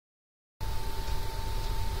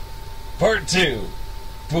Part 2.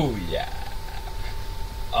 Booyah.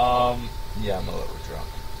 Yeah, I'm a little drunk.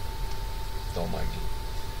 Don't mind me.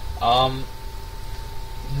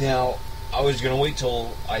 Now, I was gonna wait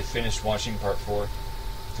till I finished watching Part 4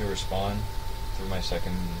 to respond through my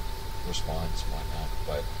second response and whatnot,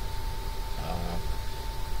 but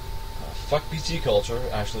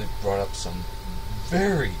fuckpcculture actually brought up some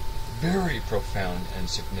very, very profound and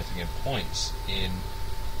significant points in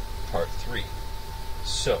Part 3.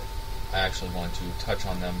 So, I actually want to touch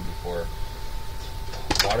on them before...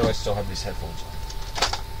 Why do I still have these headphones on?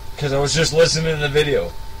 Because I was just listening to the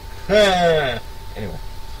video. Anyway.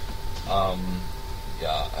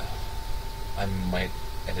 Yeah. I might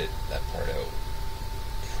edit that part out.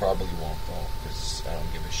 Probably won't, though, because I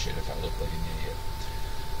don't give a shit if I look like an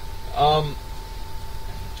idiot.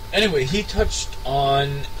 Anyway, he touched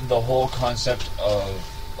on the whole concept of...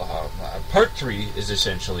 Part 3 is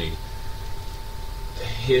essentially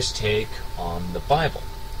his take on the Bible.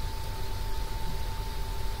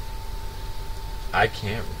 I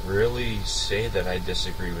can't really say that I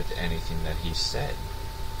disagree with anything that he said.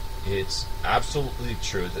 It's absolutely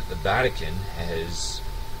true that the Vatican has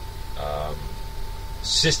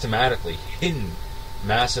systematically hidden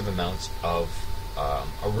massive amounts of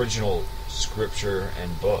original scripture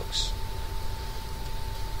and books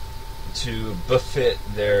to befit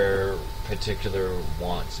their particular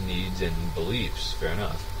wants, needs, and beliefs. Fair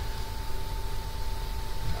enough.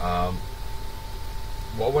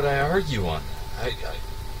 What would I argue on?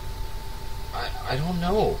 I don't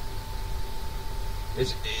know.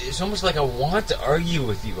 It's almost like I want to argue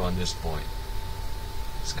with you on this point.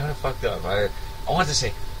 It's kind of fucked up. I want to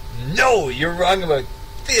say, no, you're wrong about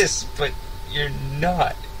this, but you're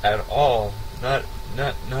not at all. Not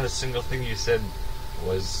a single thing you said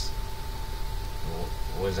was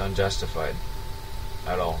unjustified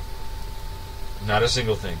at all. Not a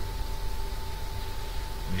single thing.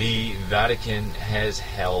 The Vatican has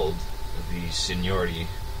held the seniority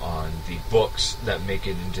on the books that make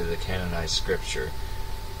it into the canonized scripture,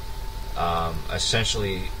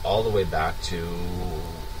 essentially all the way back to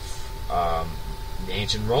the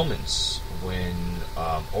ancient Romans, when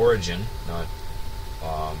Origen, not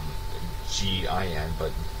G-I-N,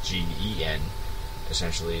 but G-E-N,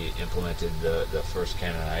 essentially implemented the first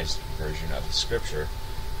canonized version of the scripture.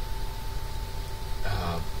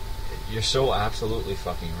 You're so absolutely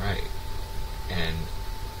fucking right. And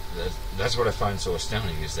that's what I find so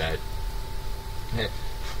astounding, is that...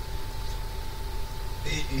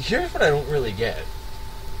 Here's what I don't really get,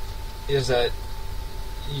 is that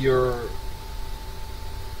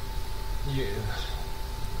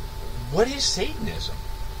what is Satanism?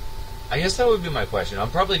 I guess that would be my question.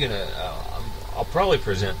 I'm probably gonna... I'll probably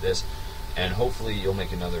present this, and hopefully you'll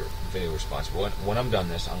make another video response. When I'm done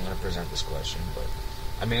this, I'm going to present this question, but...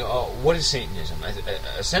 I mean, what is Satanism?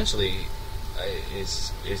 Essentially,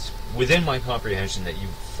 it's within my comprehension that you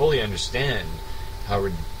fully understand how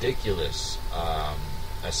ridiculous,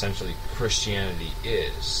 essentially, Christianity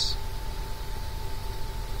is.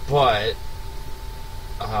 But,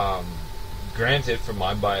 granted, from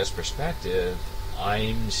my biased perspective,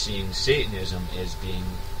 I'm seeing Satanism as being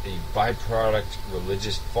a byproduct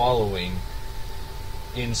religious following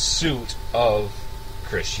in suit of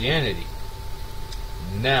Christianity.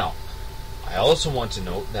 Now, I also want to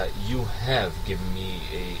note that you have given me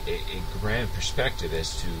a grand perspective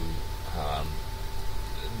as to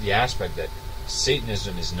the aspect that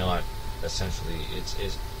Satanism is not essentially,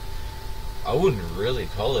 it's I wouldn't really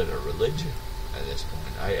call it a religion at this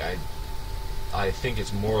point. I think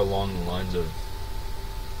it's more along the lines of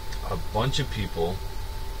a bunch of people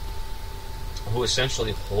who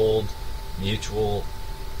essentially hold mutual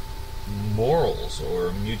morals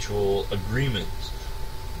or mutual agreements,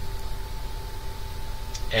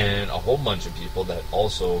 and a whole bunch of people that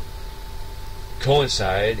also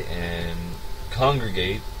coincide and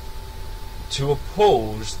congregate to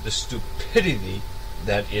oppose the stupidity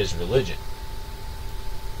that is religion.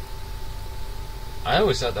 I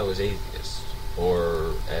always thought that was atheists,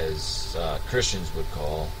 or as Christians would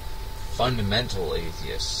call, fundamental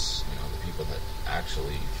atheists. You know, the people that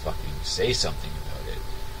actually fucking say something about it.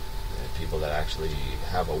 The people that actually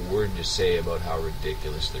have a word to say about how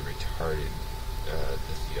ridiculously retarded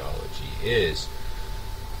the theology is.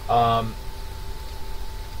 I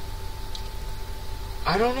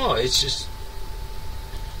don't know. It's just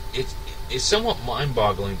it's somewhat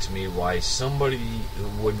mind-boggling to me why somebody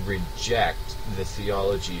would reject the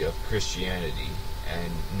theology of Christianity.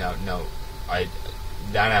 And now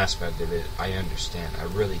that aspect of it, I understand. I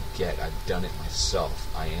really get. I've done it myself.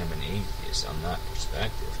 I am an atheist on that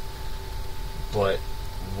perspective. But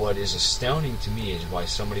what is astounding to me is why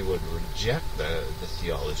somebody would reject the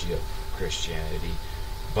theology of Christianity,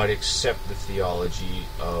 but accept the theology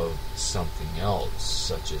of something else,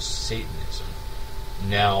 such as Satanism.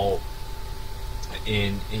 Now,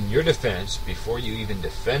 in your defense, before you even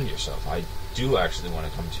defend yourself, I do actually want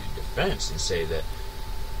to come to your defense and say that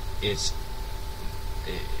it's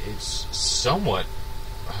somewhat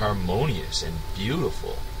harmonious and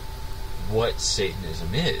beautiful what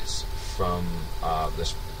Satanism is, from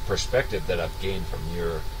this perspective that I've gained from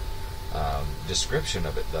your description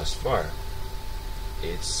of it thus far.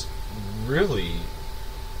 It's really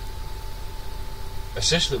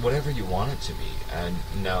essentially whatever you want it to be. And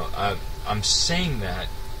now I'm saying that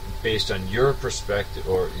based on your perspective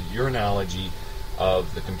or your analogy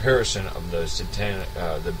of the comparison of the satanic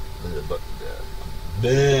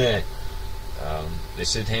the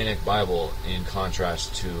satanic Bible in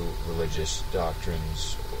contrast to religious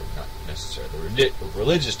doctrines, or not necessarily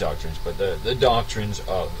religious doctrines, but the doctrines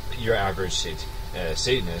of your average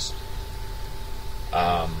Satanist,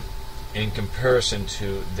 in comparison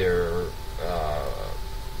to their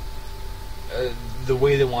the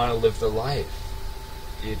way they want to live their life.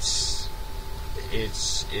 It's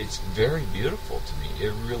very beautiful to me.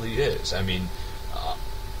 It really is. I mean,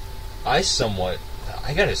 I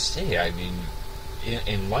gotta say, I mean,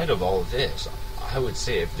 in light of all of this, I would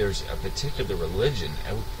say if there's a particular religion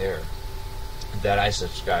out there that I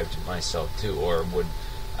subscribe to myself to, or would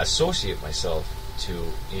associate myself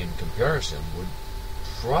to in comparison, would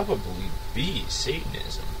probably be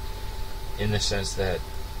Satanism, in the sense that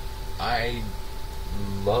I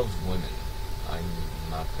love women. I'm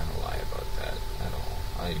not gonna lie about that at all.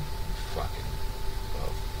 I fucking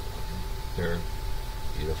love women. They're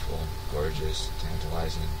beautiful, gorgeous,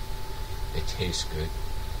 tantalizing. They taste good.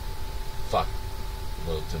 Fuck. A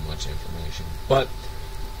little too much information. But,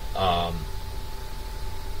 I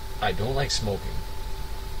don't like smoking.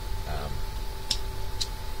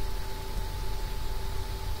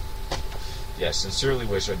 Yeah, sincerely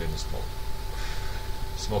wish I didn't smoke.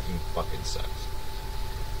 Smoking fucking sucks.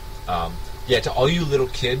 Yeah, to all you little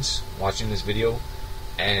kids watching this video,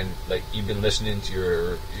 and like you've been listening to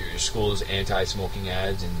your school's anti-smoking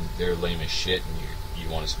ads, and they're lame as shit, and you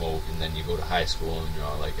want to smoke, and then you go to high school, and you're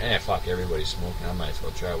all like, fuck, everybody's smoking, I might as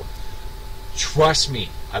well try one. Trust me,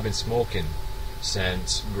 I've been smoking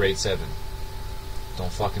since grade 7.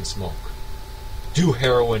 Don't fucking smoke. Do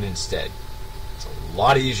heroin instead. It's a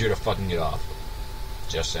lot easier to fucking get off of.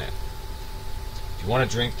 Just saying. If you want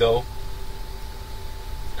to drink, though,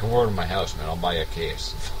 come over to my house, man. I'll buy you a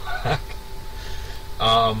case.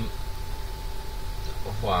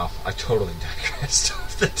 Wow, I totally digressed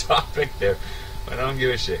off the topic there. But I don't give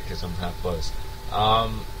a shit, because I'm half buzzed.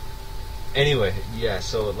 Anyway, yeah,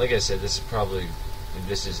 so like I said, this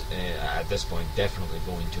is at this point definitely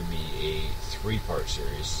going to be a 3-part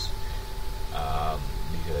series,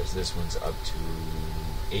 because this one's up to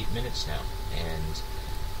 8 minutes now, and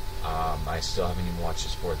I still haven't even watched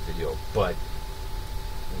this 4th video, but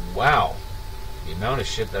wow, the amount of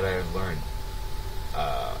shit that I have learned,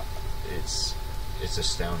 it's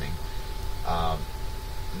astounding.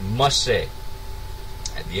 Must say,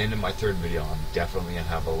 at the end of my 3rd video, I'm definitely going to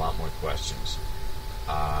have a lot more questions.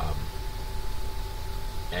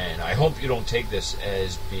 And I hope you don't take this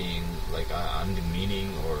as being like I'm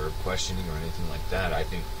demeaning or questioning or anything like that. I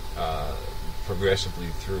think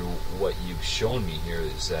progressively through what you've shown me here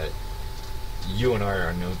is that you and I are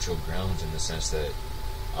on neutral grounds, in the sense that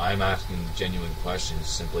I'm asking genuine questions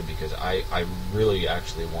simply because I really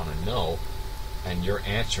actually want to know, and you're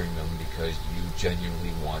answering them because you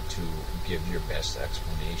genuinely want to give your best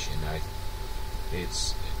explanation.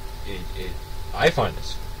 I find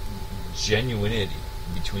this genuinity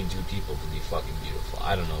between two people to be fucking beautiful.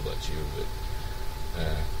 I don't know about you, but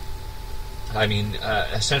I mean,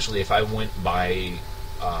 essentially, if I went by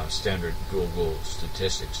standard Google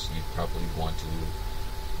statistics, you'd probably want to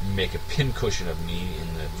make a pincushion of me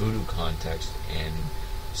in the voodoo context and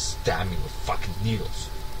stab me with fucking needles.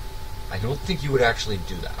 I don't think you would actually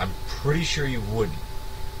do that. I'm pretty sure you wouldn't.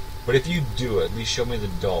 But if you do, at least show me the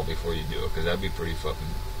doll before you do it, because that'd be pretty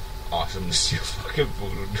fucking awesome to see a fucking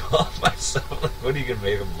voodoo doll myself. Like, what are you gonna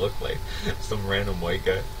make him look like? Some random white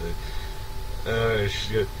guy? Oh,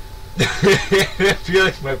 shit. I feel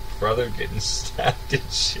like my brother getting stabbed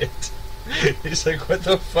and shit. He's like, what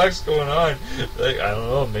the fuck's going on? Like, I don't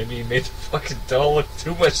know, maybe he made the fucking doll look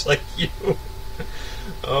too much like you.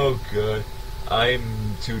 Oh, God.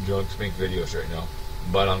 I'm too drunk to make videos right now,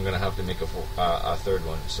 but I'm gonna have to make a 3rd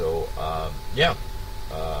one. So, yeah.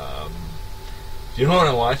 If you don't want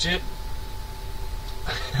to watch it,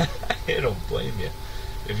 I don't blame you.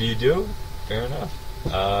 If you do, fair enough.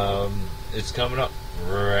 It's coming up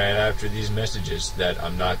right after these messages that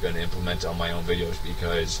I'm not going to implement on my own videos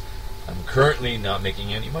because I'm currently not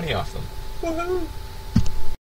making any money off them. Woohoo!